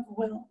strong of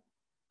will.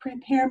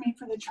 Prepare me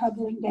for the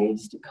troubling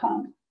days to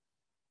come.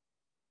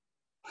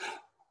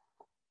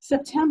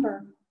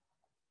 September,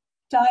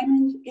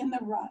 diamond in the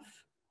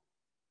rough.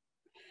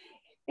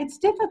 It's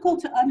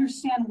difficult to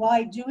understand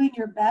why doing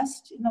your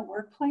best in the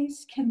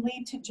workplace can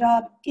lead to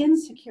job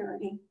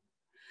insecurity.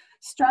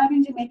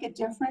 Striving to make a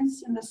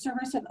difference in the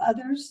service of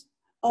others,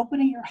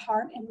 opening your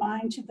heart and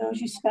mind to those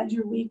you spend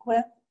your week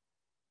with.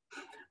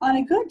 On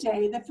a good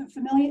day,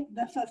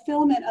 the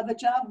fulfillment of a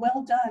job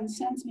well done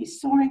sends me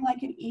soaring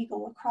like an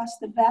eagle across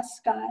the vast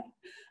sky,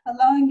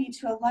 allowing me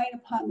to alight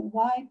upon the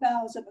wide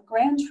boughs of a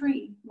grand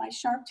tree, my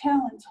sharp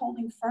talons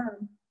holding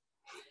firm.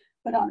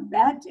 But on a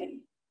bad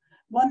day,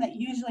 one that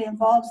usually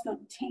involves the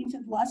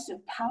tainted lust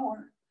of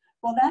power,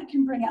 well, that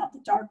can bring out the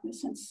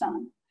darkness and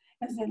sun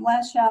as they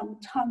lash out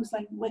with tongues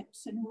like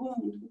whips and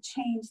wound with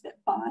chains that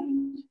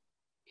bind,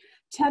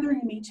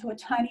 tethering me to a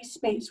tiny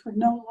space where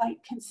no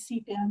light can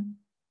seep in.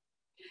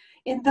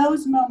 In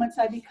those moments,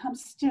 I become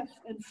stiff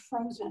and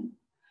frozen,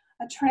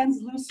 a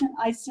translucent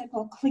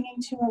icicle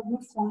clinging to a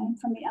roofline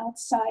from the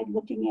outside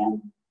looking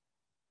in.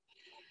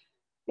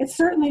 It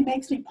certainly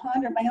makes me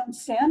ponder my own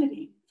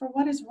sanity for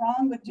what is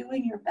wrong with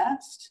doing your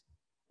best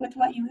with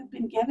what you have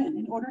been given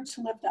in order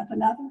to lift up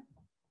another.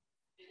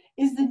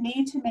 Is the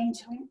need to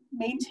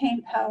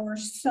maintain power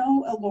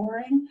so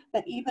alluring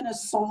that even a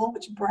soul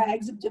which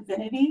brags of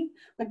divinity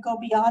would go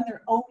beyond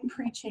their own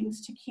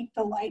preachings to keep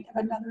the light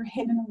of another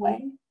hidden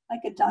away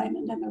like a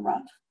diamond in the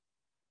rough?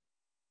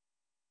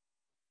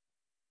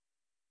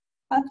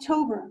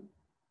 October,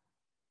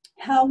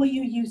 how will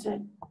you use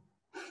it?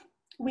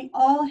 We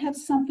all have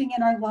something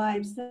in our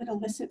lives that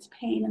elicits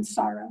pain and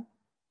sorrow.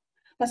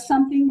 The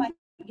something might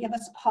give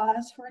us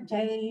pause for a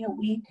day, a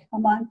week, a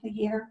month, a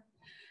year.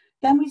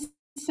 Then we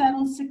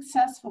settle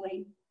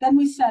successfully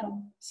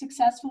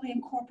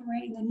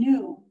incorporating the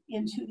new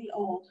into the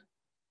old.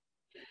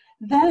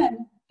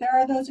 Then there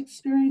are those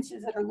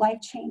experiences that are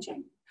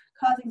life-changing,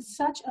 causing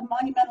such a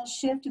monumental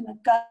shift in the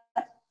gut,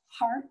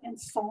 heart, and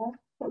soul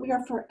that we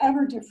are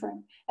forever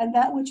different, and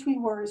that which we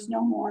were is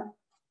no more.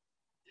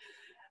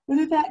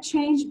 Whether that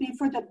change be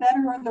for the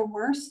better or the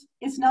worse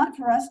is not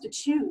for us to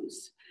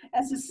choose,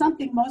 as is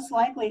something most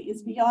likely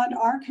is beyond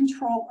our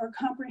control or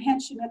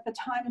comprehension at the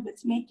time of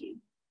its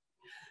making.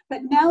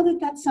 But now that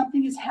that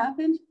something has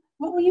happened,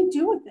 what will you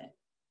do with it?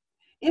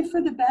 If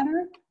for the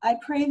better, I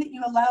pray that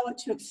you allow it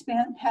to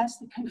expand past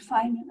the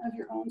confinement of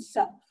your own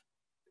self.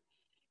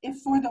 If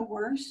for the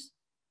worse,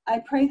 I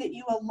pray that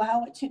you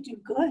allow it to do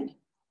good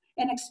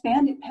and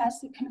expand it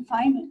past the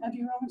confinement of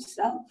your own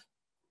self.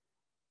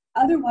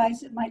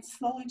 Otherwise, it might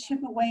slowly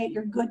chip away at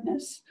your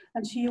goodness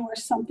until you are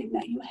something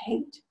that you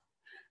hate.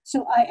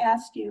 So I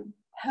ask you,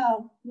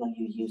 how will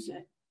you use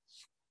it?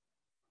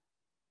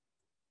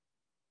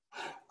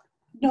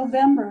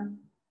 November,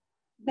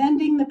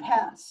 bending the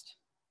past.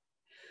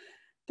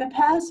 The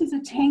past is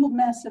a tangled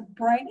mess of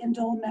bright and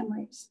dull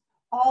memories,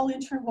 all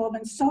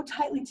interwoven so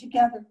tightly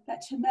together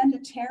that to mend a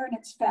tear in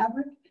its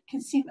fabric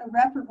can seem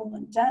irreparable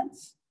and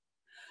dense.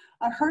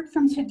 A hurt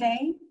from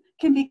today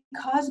can be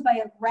caused by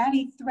a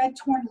ratty thread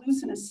torn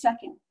loose in a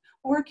second,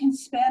 or it can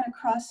span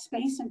across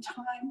space and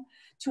time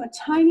to a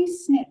tiny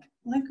snip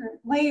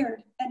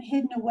layered and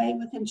hidden away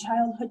within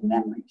childhood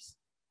memories.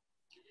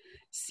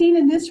 Seen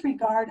in this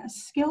regard, a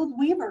skilled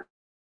weaver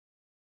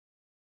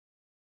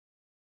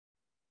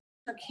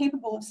are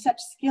capable of such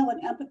skill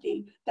and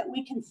empathy that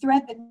we can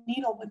thread the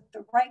needle with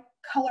the right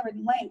color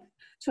and length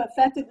to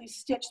effectively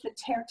stitch the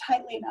tear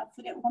tightly enough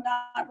that it will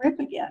not rip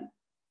again.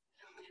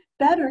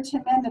 Better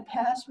to mend the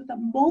past with a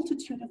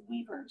multitude of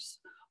weavers,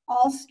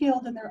 all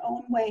skilled in their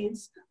own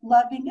ways,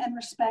 loving and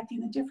respecting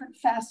the different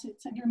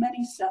facets of your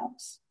many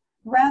selves,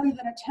 rather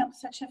than attempt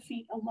such a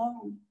feat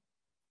alone.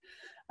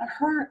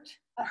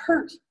 A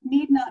hurt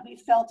need not be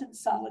felt in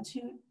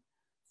solitude.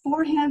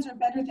 4 hands are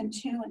better than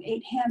 2, and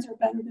 8 hands are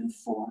better than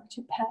 4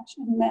 to patch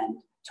and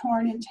mend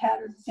torn and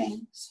tattered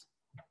things.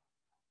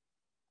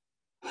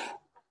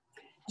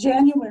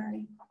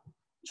 January,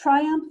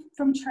 triumph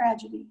from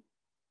tragedy.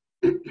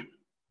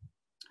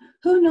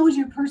 Who knows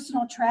your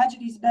personal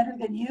tragedies better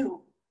than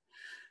you?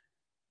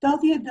 Though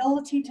the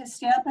ability to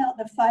stamp out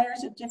the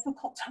fires of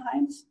difficult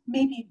times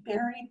may be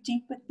buried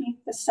deep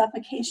beneath the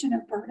suffocation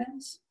of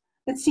burdens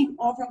that seem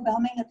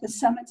overwhelming at the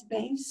summit's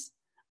base,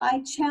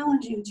 I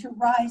challenge you to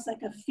rise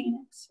like a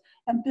phoenix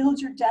and build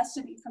your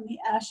destiny from the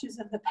ashes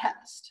of the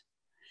past.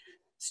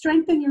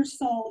 Strengthen your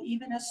soul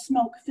even as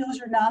smoke fills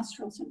your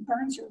nostrils and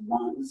burns your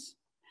lungs.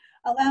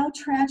 Allow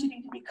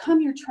tragedy to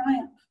become your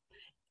triumph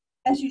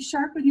As you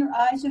sharpen your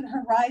eyes at the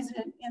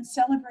horizon in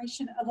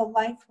celebration of a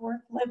life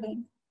worth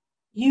living,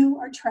 you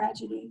are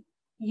tragedy.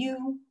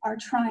 You are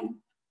triumph.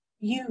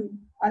 You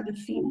are the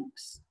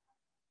phoenix.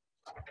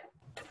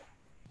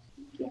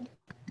 Thank you.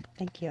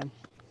 Thank you.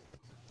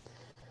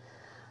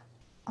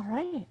 All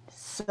right,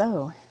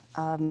 so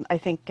I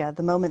think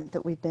the moment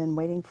that we've been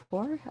waiting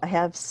for, I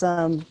have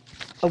some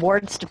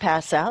awards to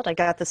pass out. I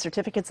got the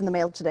certificates in the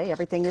mail today.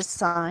 Everything is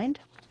signed,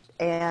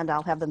 and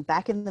I'll have them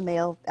back in the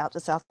mail out to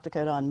South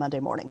Dakota on Monday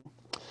morning.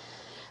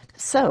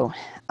 So,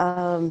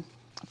 from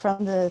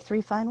the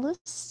 3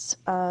 finalists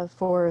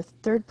for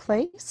 3rd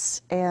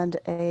place and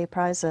a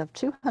prize of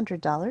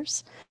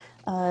 $200,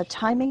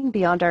 Timing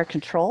Beyond Our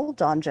Control,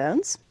 Dawn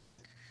Jones.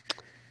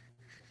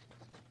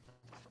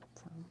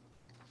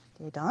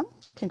 Okay, Dawn,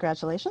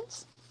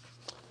 congratulations.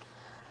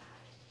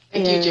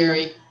 Thank you,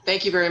 Jerri.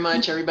 Thank you very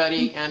much,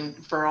 everybody, and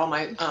for all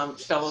my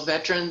fellow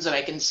veterans that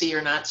I can see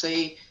or not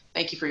see.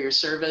 Thank you for your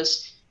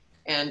service,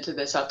 and to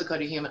the South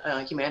Dakota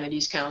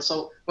Humanities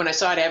Council. When I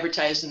saw it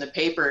advertised in the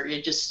paper,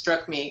 it just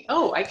struck me,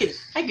 oh, I could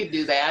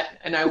do that,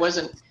 and I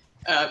wasn't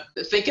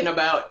thinking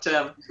about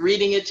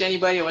reading it to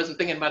anybody. I wasn't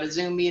thinking about a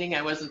Zoom meeting.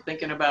 I wasn't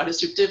thinking about a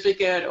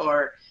certificate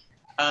or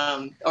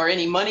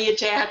any money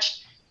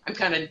attached. I'm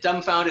kind of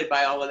dumbfounded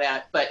by all of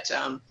that, but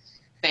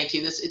thank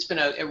you. It's been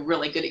a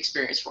really good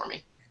experience for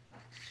me.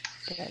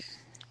 Good.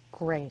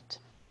 Great.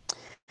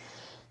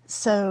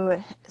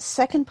 So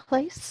 2nd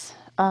place,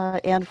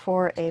 and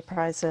for a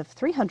prize of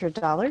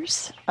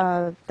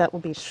 $300, that will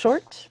be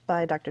Short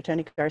by Dr.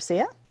 Tony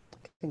Garcia.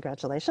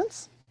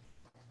 Congratulations.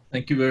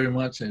 Thank you very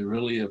much. I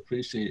really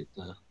appreciate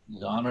the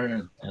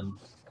honor and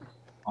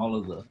all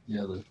of the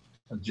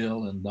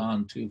Jill and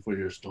Don too for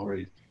your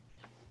story.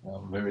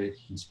 Very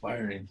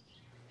inspiring.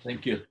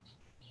 Thank you.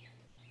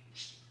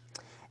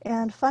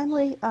 And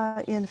finally,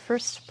 in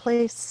 1st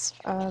place,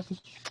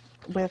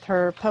 with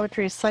her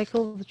poetry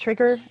cycle, The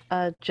Trigger,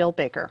 Jill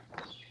Baker,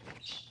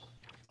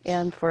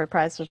 and for a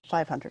prize of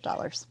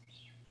 $500.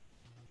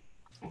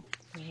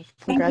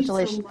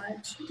 Congratulations. Thank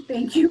you so much.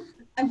 Thank you.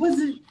 I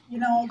wasn't,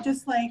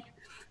 just like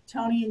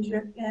Tony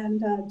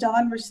and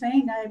Dawn were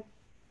saying,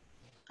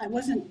 I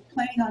wasn't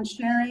planning on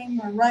sharing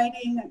or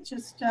writing. It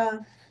just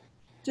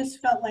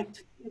felt like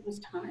it was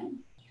time,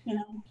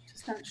 to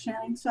start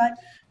sharing. So I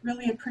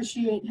really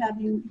appreciate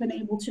having been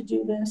able to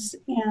do this,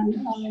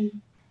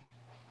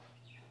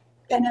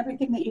 and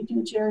everything that you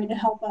do, Jerri, to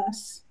help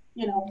us,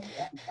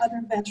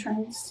 other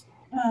veterans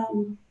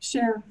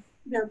share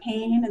their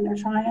pain and their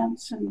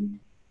triumphs. And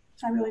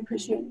so I really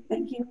appreciate it.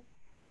 Thank you.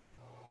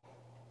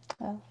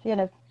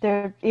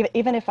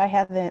 Even if I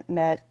haven't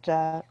met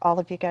all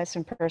of you guys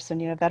in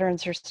person,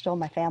 veterans are still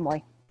my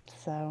family.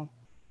 So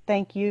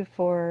thank you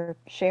for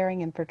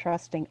sharing and for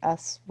trusting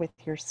us with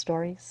your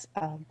stories.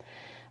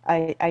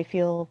 I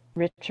feel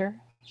richer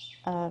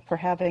for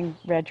having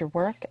read your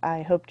work.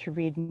 I hope to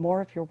read more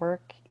of your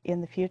work in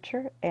the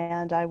future,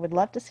 and I would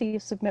love to see you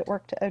submit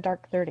work to ODark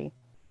 30.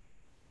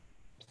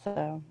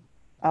 So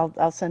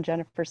I'll send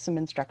Jennifer some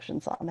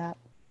instructions on that,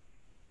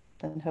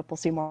 and hope we'll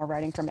see more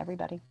writing from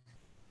everybody.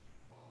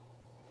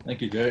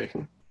 Thank you,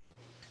 Jerri.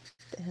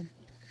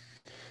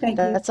 Thank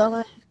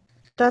you.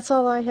 That's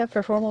all I have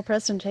for formal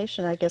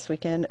presentation. I guess we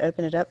can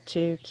open it up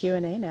to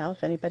Q&A now.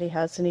 If anybody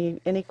has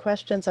any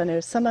questions, I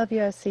know some of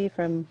you I see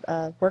from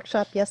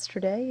workshop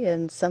yesterday,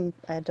 and some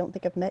I don't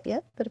think I've met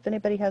yet. But if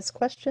anybody has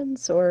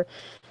questions, or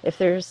if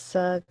there's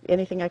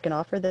anything I can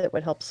offer that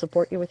would help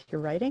support you with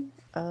your writing,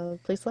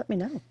 please let me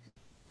know.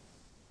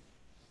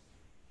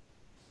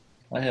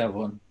 I have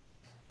one.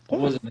 I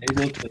wasn't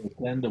able to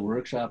attend the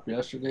workshop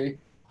yesterday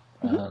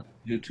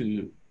due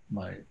to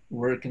my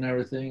work and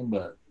everything,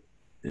 but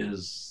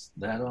is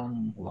that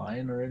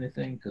online or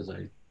anything? Because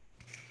I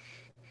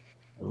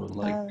would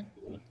like to.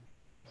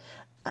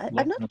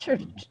 I'm not sure.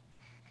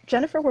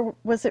 Jennifer,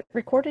 was it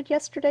recorded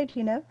yesterday? Do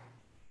you know?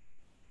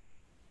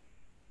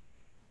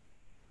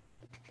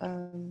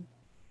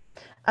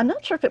 I'm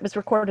not sure if it was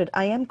recorded.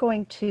 I am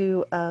going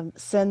to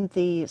send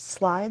the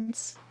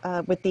slides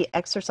with the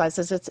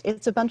exercises.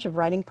 It's a bunch of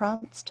writing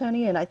prompts,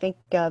 Tony, and I think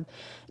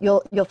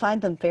you'll find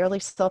them fairly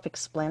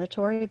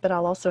self-explanatory. But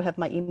I'll also have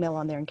my email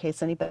on there in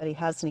case anybody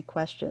has any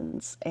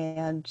questions.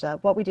 And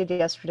what we did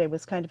yesterday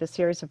was kind of a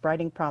series of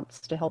writing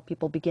prompts to help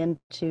people begin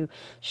to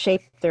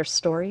shape their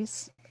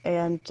stories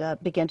and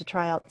begin to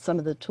try out some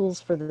of the tools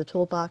for the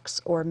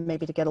toolbox, or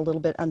maybe to get a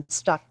little bit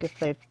unstuck if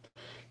they've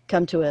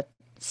come to a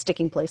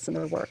sticking place in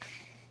their work.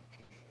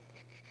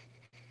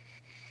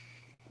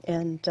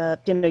 And,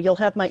 you'll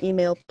have my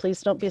email.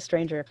 Please don't be a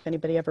stranger. If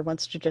anybody ever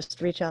wants to just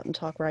reach out and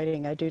talk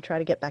writing, I do try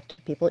to get back to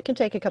people. It can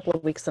take a couple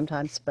of weeks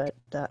sometimes, but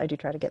I do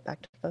try to get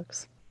back to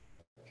folks.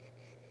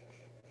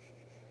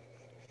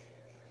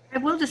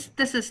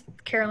 This is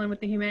Carolyn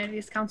with the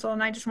Humanities Council,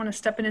 and I just want to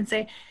step in and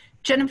say,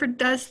 Jennifer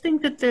does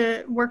think that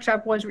the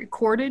workshop was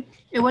recorded.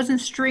 It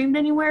wasn't streamed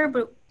anywhere,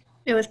 but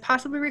it was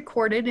possibly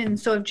recorded. And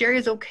so if Jerri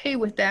is okay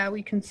with that,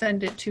 we can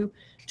send it to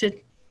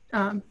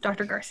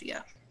Dr.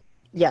 Garcia.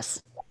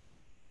 Yes.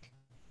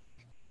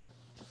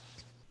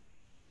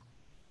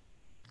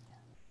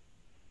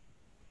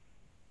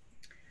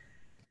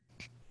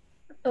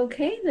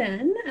 Okay,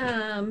 then,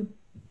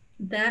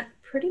 that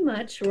pretty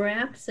much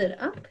wraps it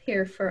up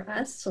here for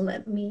us. So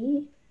let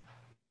me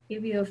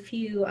give you a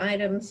few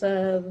items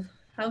of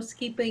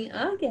housekeeping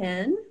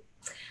again.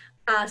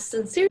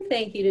 Sincere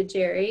thank you to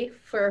Jerri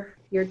for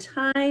your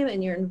time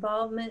and your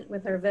involvement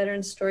with our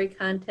Veteran Story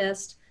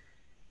Contest.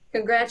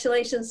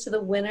 Congratulations to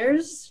the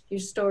winners. Your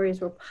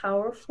stories were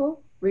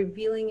powerful,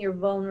 revealing your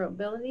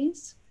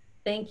vulnerabilities.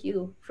 Thank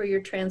you for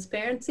your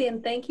transparency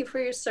and thank you for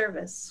your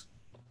service.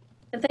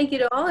 And thank you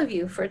to all of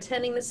you for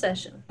attending the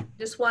session.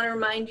 Just want to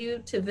remind you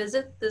to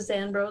visit the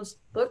Zandbro's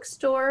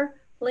bookstore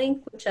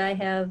link, which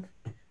I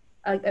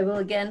will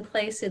again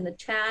place in the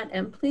chat,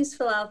 and please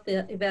fill out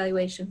the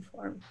evaluation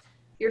form.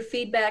 Your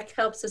feedback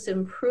helps us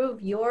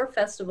improve your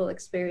festival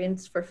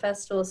experience for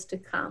festivals to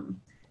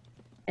come.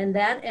 And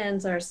that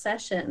ends our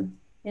session.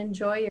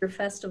 Enjoy your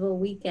festival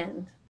weekend.